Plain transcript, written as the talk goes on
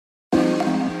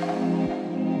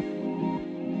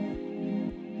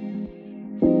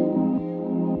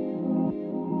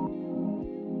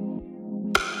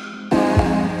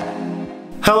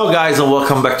Hello guys and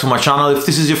welcome back to my channel. If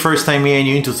this is your first time here and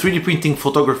you're into 3D printing,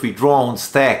 photography,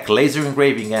 drones, tech, laser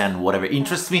engraving and whatever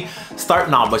interests me, start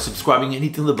now by subscribing and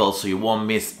hitting the bell so you won't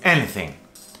miss anything.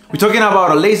 We're talking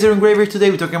about a laser engraver today.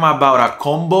 We're talking about a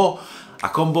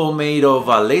combo made of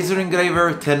a laser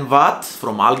engraver 10W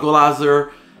from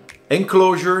Algolaser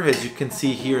Enclosure, as you can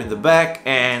see here in the back,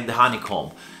 and the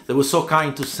Honeycomb. They were so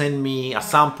kind to send me a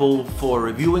sample for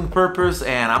reviewing purpose,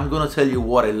 and I'm gonna tell you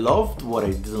what I loved, what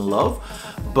I didn't love.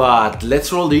 But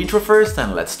let's roll the intro first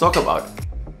and let's talk about it.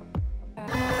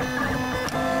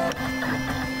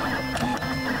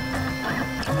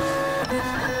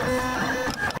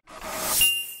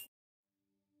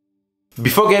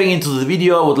 Before getting into the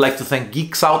video, I would like to thank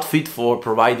Geeks Outfit for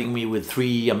providing me with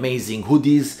 3 amazing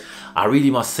hoodies. I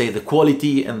really must say the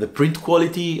quality and the print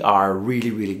quality are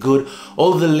really good.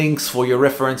 All the links for your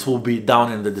reference will be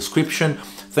down in the description.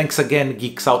 Thanks again,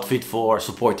 Geeks Outfit, for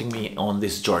supporting me on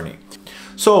this journey.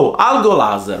 So,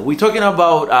 Algolaser, we're talking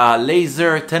about a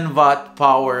laser 10W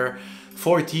power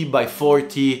 40 by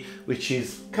 40, which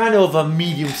is kind of a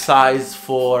medium size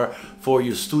for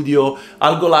your studio.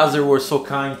 Algolaser were so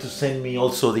kind to send me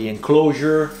also the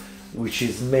enclosure, which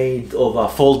is made of a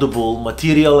foldable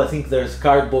material. I think there's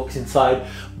card box inside,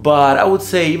 but I would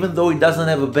say even though it doesn't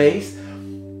have a base,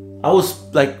 I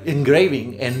was like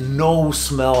engraving and no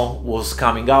smell was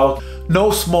coming out. No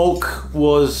smoke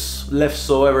was left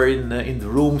in the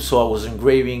room, so I was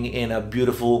engraving in a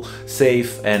beautiful,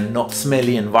 safe and not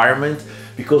smelly environment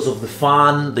because of the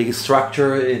fan, the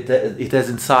structure it has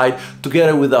inside,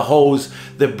 together with a hose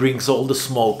that brings all the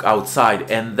smoke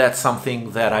outside. And that's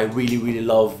something that I really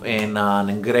love in an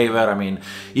engraver. I mean,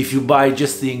 if you buy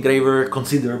just the engraver,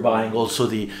 consider buying also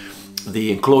the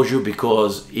enclosure,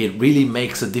 because it really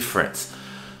makes a difference.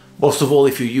 Most of all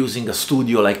if you're using a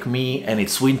studio like me and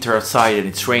it's winter outside and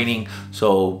it's raining,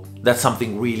 so that's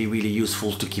something really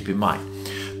useful to keep in mind.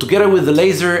 Together with the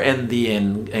laser and the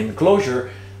enclosure,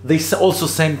 they also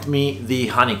sent me the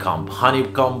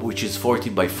Honeycomb, which is 40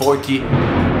 by 40.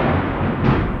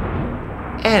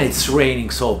 And it's raining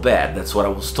so bad, that's what I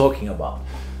was talking about.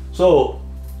 So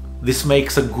this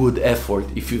makes a good effort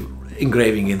if you're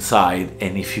engraving inside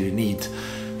and if you need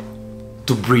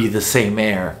to breathe the same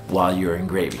air while you're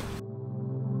engraving.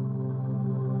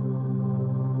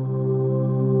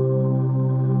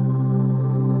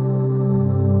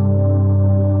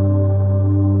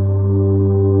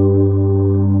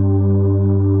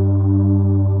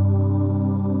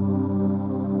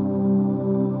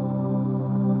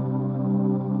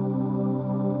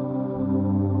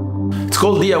 It's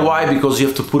called DIY because you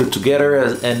have to put it together,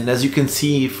 and as you can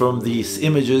see from these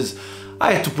images,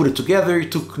 I had to put it together.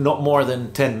 It took not more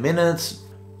than 10 minutes.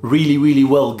 Really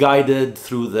well guided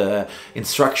through the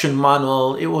instruction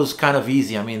manual. It was kind of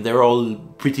easy. I mean, they're all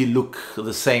look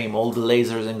the same. All the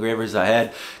lasers engravers I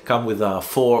had come with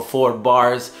four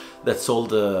bars. That's all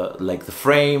the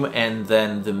frame, and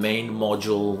then the main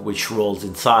module which rolls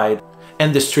inside,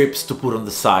 and the strips to put on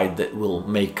the side that will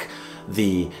make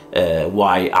the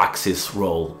Y-axis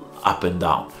roll up and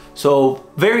down. So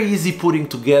very easy putting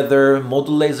together.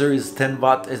 Module laser is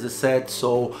 10W, as I said,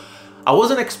 so I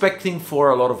wasn't expecting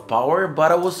for a lot of power,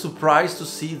 but I was surprised to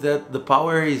see that the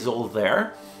power is all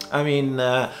there. I mean,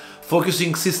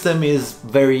 focusing system is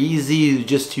very easy. You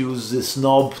just use this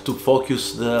knob to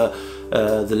focus the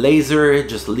laser,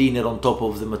 just lean it on top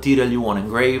of the material you want to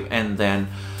engrave and then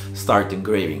start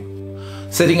engraving.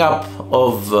 Setting up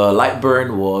of light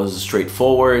burn was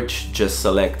straightforward. Just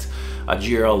select a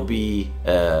GRLB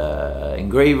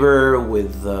engraver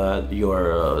with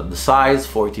the size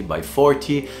 40 by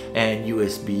 40 and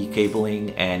USB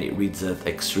cabling, and it reads it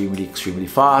extremely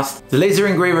fast. The laser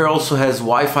engraver also has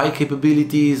Wi-Fi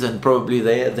capabilities, and probably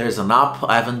there's an app.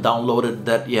 I haven't downloaded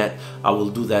that yet. I will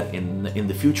do that in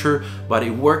the future, but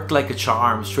it worked like a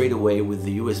charm straight away with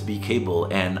the USB cable,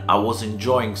 and I was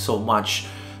enjoying so much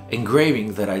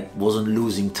engraving that I wasn't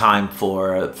losing time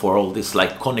for all this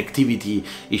like connectivity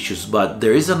issues. But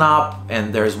there is an app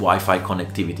and there's Wi-Fi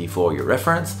connectivity for your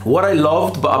reference. What I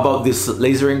loved about this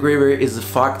laser engraver is the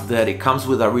fact that it comes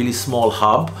with a really small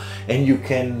hub, and you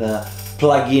can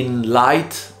plug in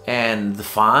light and the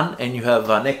fan, and you have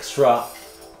an extra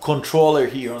controller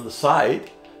here on the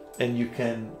side, and you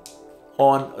can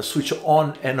switch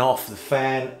on and off the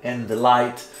fan and the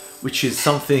light, which is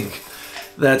something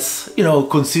that's, you know,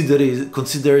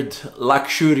 considered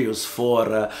luxurious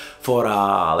for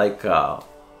like a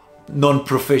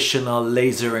non-professional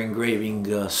laser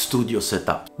engraving studio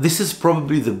setup. This is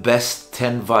probably the best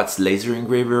 10W laser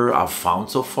engraver I've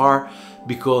found so far,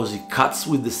 because it cuts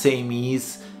with the same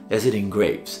ease as it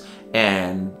engraves.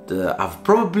 and I've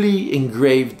probably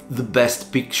engraved the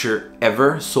best picture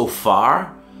ever so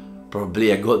far.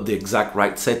 Probably I got the exact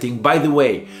right setting. By the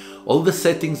way, all the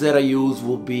settings that I use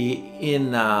will be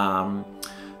in a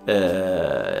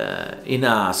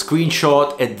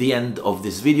screenshot at the end of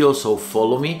this video, so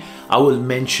follow me. I will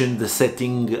mention the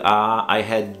setting I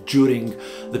had during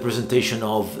the presentation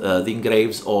of the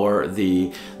engraves or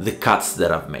the cuts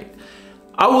that I've made.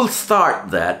 I will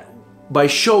start that by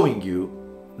showing you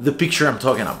the picture I'm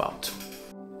talking about.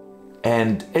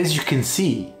 And as you can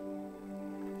see,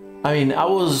 I mean, I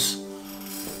was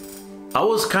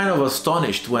kind of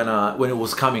astonished when it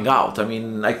was coming out. I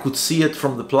mean, I could see it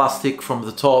from the plastic, from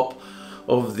the top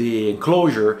of the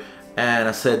enclosure, and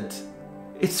I said,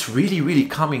 it's really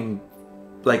coming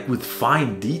like with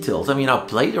fine details. I mean, I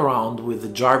played around with the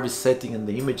Jarvis setting and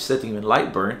the image setting in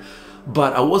Lightburn,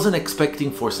 but I wasn't expecting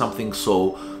for something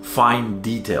so fine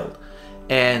detailed.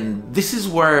 And this is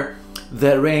where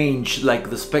the range, like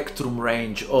the spectrum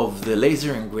range of the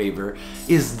laser engraver,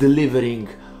 is delivering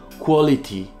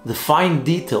quality. The fine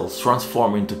details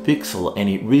transform into pixel and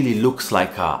it really looks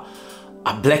like a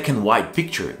black and white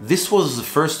picture. This was the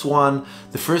first one,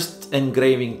 the first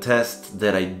engraving test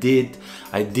that I did.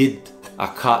 I did a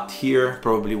cut here,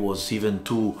 probably was even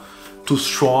too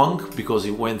strong because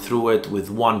it went through it with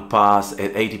one pass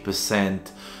at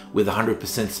 80% with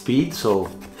 100% speed. So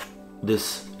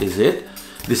this is it.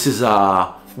 This is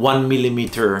a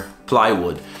 1mm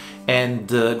plywood. And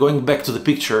going back to the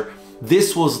picture,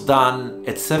 this was done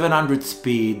at 700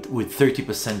 speed with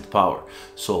 30% power.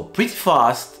 So pretty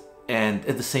fast, and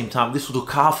at the same time this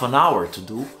took half an hour to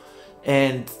do,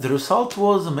 and the result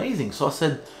was amazing. So I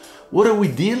said, what are we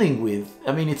dealing with?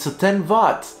 I mean, it's a 10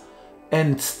 watts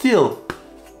and still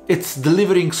it's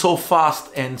delivering so fast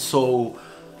and so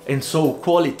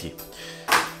quality.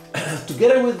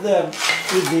 Together with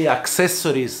the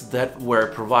accessories that were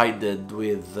provided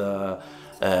with the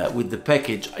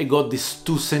package, I got this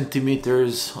 2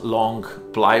 centimeters long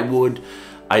plywood.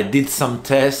 I did some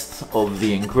tests of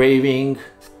the engraving.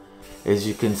 As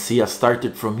you can see, I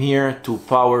started from here, too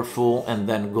powerful, and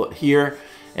then got here.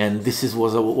 And this is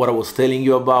what I was telling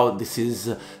you about. This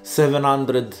is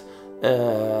 700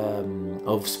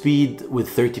 of speed with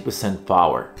 30%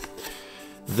 power.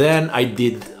 Then I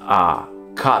did a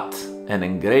cut and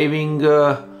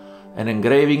an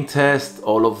engraving test.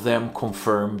 All of them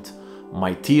confirmed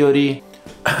my theory.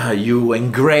 You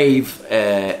engrave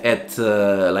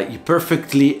like you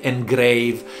perfectly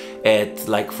engrave at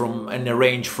like in a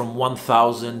range from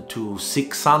 1000 to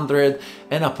 600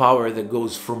 and a power that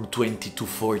goes from 20 to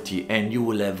 40, and you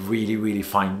will have really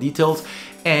fine details.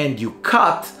 And you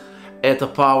cut at a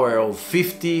power of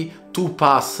 50, 2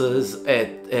 passes at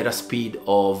a speed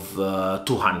of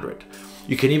 200.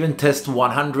 You can even test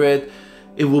 100.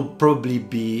 It will probably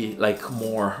be like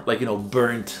more, like, you know,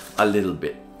 burnt a little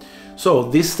bit. So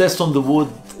this test on the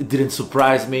wood, it didn't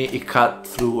surprise me. It cut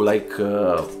through like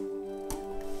a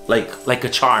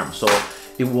charm. So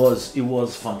it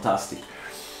was fantastic.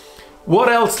 What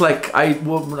else?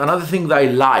 Another thing that I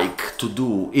like to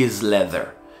do is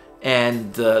leather,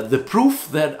 and the proof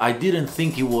that I didn't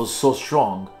think it was so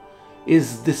strong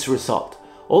is this result.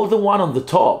 All the one on the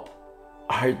top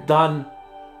are done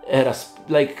at a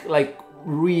like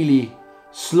really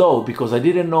slow because I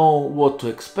didn't know what to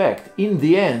expect. In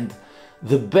the end,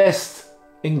 the best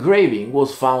engraving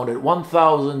was found at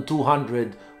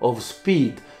 1200 of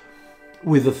speed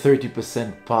with a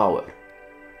 30% power.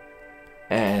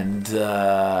 And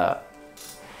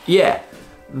yeah,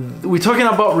 we're talking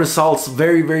about results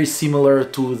very similar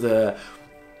to the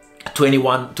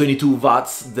 22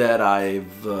 watts that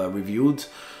I've reviewed.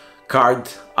 Card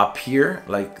up here,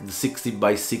 like the 60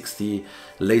 by 60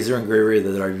 laser engraver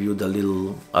that I reviewed a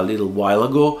little while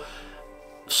ago.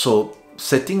 So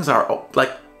settings are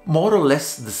like more or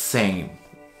less the same,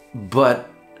 but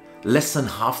less than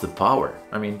half the power.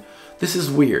 I mean, this is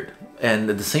weird, and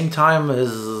at the same time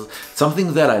is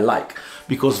something that I like,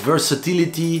 because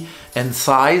versatility and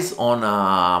size on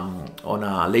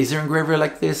a laser engraver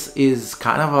like this is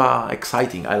kind of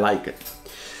exciting. I like it.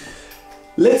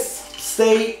 Let's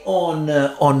stay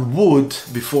on wood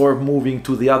before moving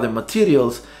to the other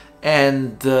materials,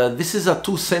 and this is a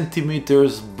 2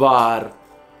 centimeters bar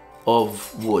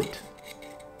of wood,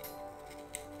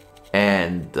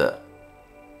 and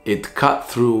it cut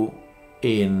through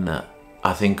in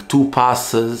I think 2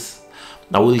 passes.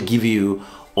 I will give you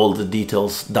all the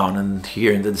details down in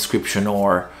here in the description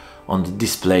or on the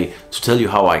display to tell you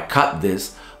how I cut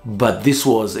this, but this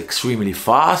was extremely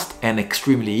fast and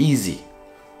extremely easy.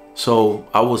 So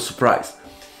I was surprised.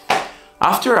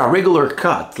 After a regular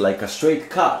cut, like a straight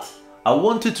cut, I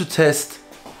wanted to test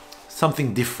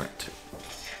something different.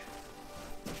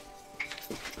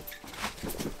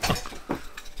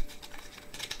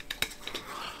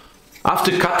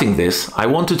 After cutting this, I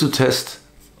wanted to test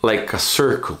like a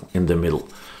circle in the middle.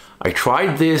 I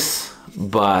tried this,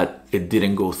 but it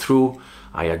didn't go through.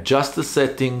 I adjust the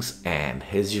settings, and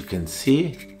as you can see,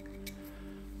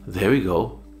 there we go,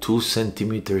 2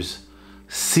 centimeters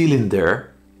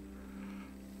cylinder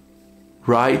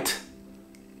right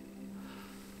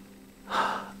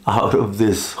out of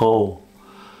this hole.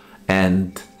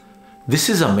 And this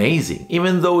is amazing,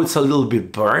 even though it's a little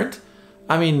bit burnt.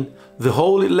 I mean, the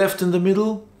hole it left in the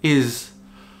middle is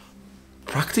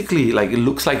practically like, it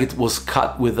looks like it was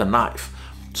cut with a knife.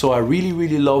 So I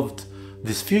really loved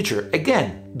this feature. Again,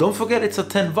 don't forget it's a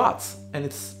 10 watts and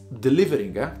it's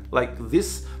delivering. Like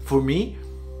this, for me,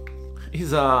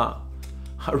 is a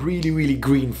really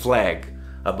green flag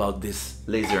about this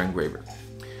laser engraver.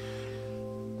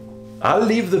 I'll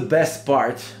leave the best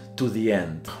part to the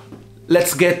end.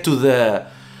 Let's get to the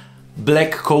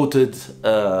black coated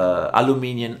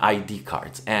aluminum ID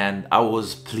cards, and I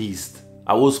was pleased.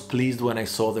 I was pleased when I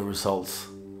saw the results.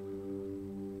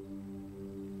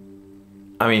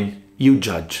 I mean, you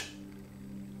judge.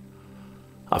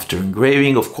 After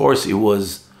engraving, of course, it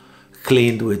was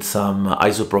cleaned with some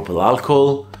isopropyl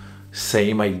alcohol.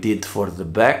 Same I did for the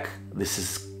back. This is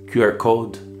QR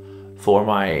code for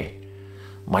my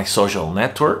social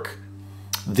network.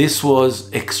 This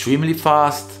was extremely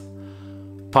fast,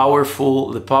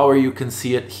 powerful. The power, you can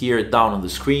see it here down on the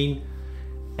screen.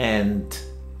 And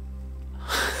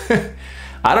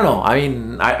I don't know, I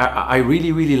mean, I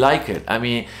really like it. I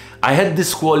mean, I had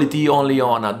this quality only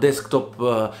on a desktop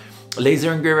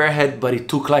laser engraver I had, but it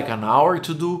took like an hour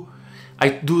to do. I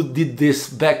did this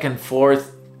back and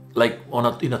forth like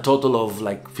in a total of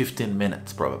like 15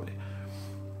 minutes probably.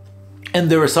 And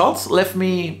the results left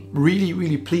me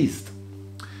really pleased.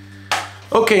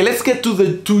 Okay, let's get to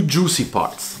the 2 juicy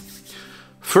parts.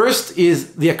 First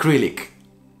is the acrylic.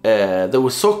 They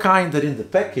were so kind that in the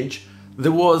package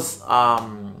there was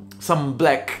some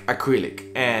black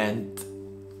acrylic, and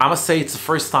I must say it's the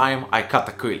first time I cut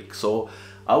acrylic, so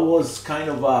I was kind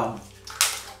of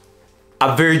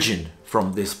a virgin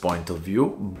from this point of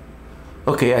view.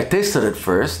 Okay, I tested it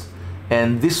first,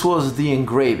 and this was the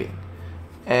engraving,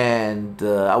 and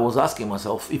I was asking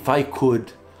myself if I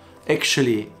could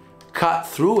actually cut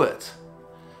through it.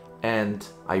 And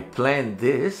I planned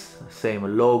this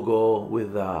same logo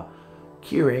with a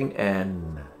keyring,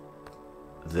 and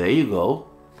there you go.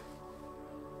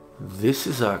 This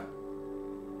is a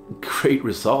great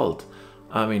result.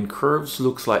 I mean, curves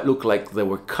look like they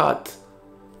were cut.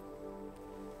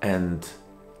 And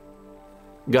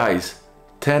guys,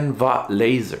 10-watt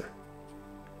laser,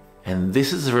 and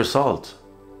this is the result.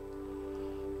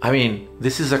 I mean,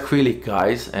 this is acrylic,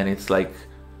 guys, and it's like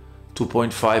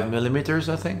 2.5 millimeters,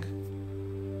 I think,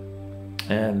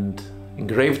 and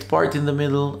engraved part in the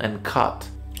middle and cut.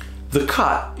 The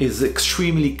cut is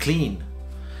extremely clean,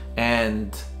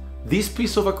 and this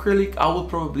piece of acrylic I will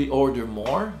probably order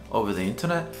more over the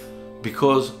internet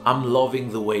because I'm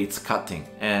loving the way it's cutting,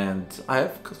 and I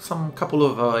have some couple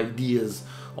of ideas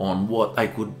on what I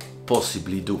could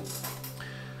possibly do.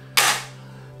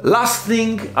 Last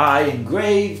thing I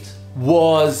engraved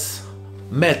was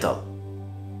metal.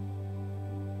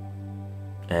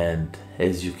 And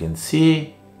as you can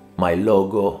see, my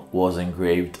logo was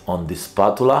engraved on this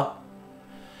spatula.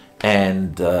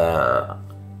 And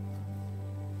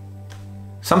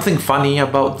something funny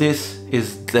about this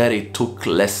is that it took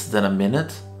less than a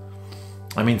minute.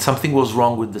 I mean, something was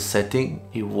wrong with the setting.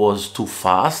 It was too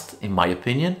fast, in my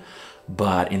opinion.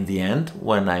 But in the end,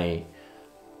 when I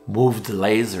moved the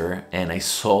laser and I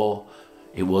saw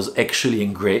it was actually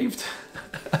engraved,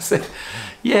 I said,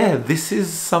 yeah, this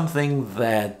is something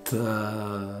that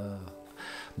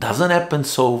doesn't happen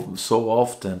so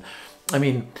often. I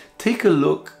mean, take a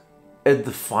look at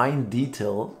the fine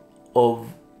detail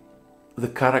of the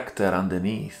character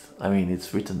underneath. I mean,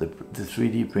 it's written the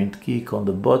 3D print geek on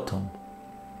the bottom.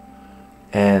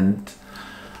 And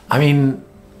I mean,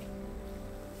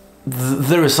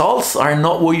 the results are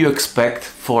not what you expect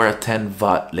for a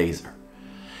 10-watt laser.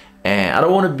 And I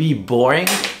don't want to be boring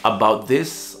about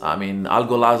this. I mean,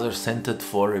 Algolaser sent it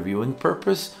for reviewing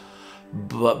purpose,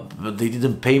 but they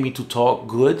didn't pay me to talk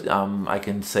good. I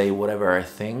can say whatever I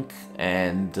think,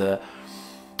 and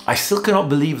I still cannot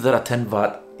believe that a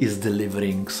 10-watt is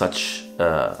delivering such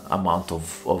amount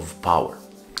of power.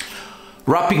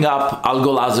 Wrapping up,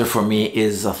 Algolaser for me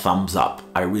is a thumbs up.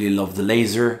 I really love the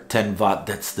laser, 10-watt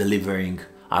that's delivering,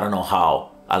 I don't know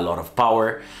how, a lot of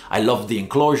power. I love the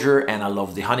enclosure and I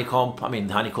love the honeycomb. I mean,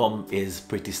 the honeycomb is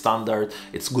pretty standard.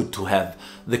 It's good to have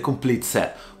the complete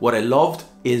set. What I loved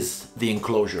is the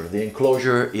enclosure. The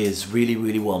enclosure is really,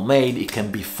 really well made. It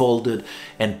can be folded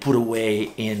and put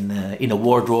away in a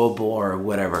wardrobe or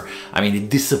whatever. I mean, it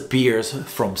disappears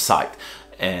from sight.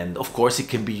 And of course it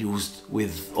can be used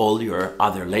with all your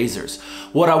other lasers.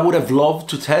 What I would have loved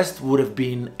to test would have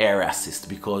been air assist,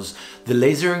 because the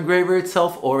laser engraver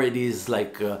itself already is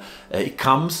like, it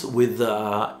comes with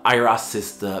air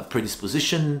assist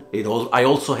predisposition. I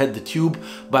also had the tube,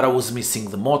 but I was missing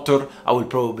the motor. I will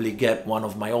probably get one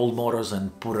of my old motors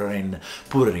and put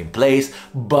it in place.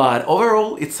 But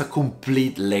overall, it's a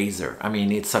complete laser. I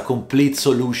mean, it's a complete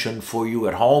solution for you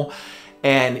at home.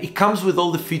 And it comes with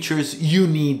all the features you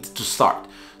need to start.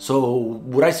 So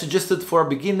would I suggest it for a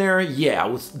beginner? Yeah, I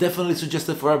would definitely suggest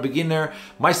it for a beginner.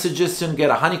 My suggestion,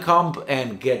 get a honeycomb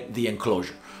and get the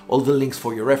enclosure. All the links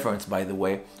for your reference, by the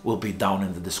way, will be down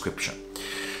in the description.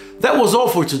 That was all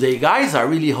for today, guys. I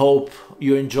really hope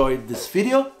you enjoyed this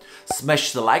video.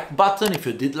 Smash the like button if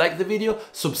you did like the video.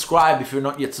 Subscribe if you're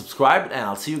not yet subscribed, and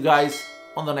I'll see you guys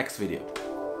on the next video.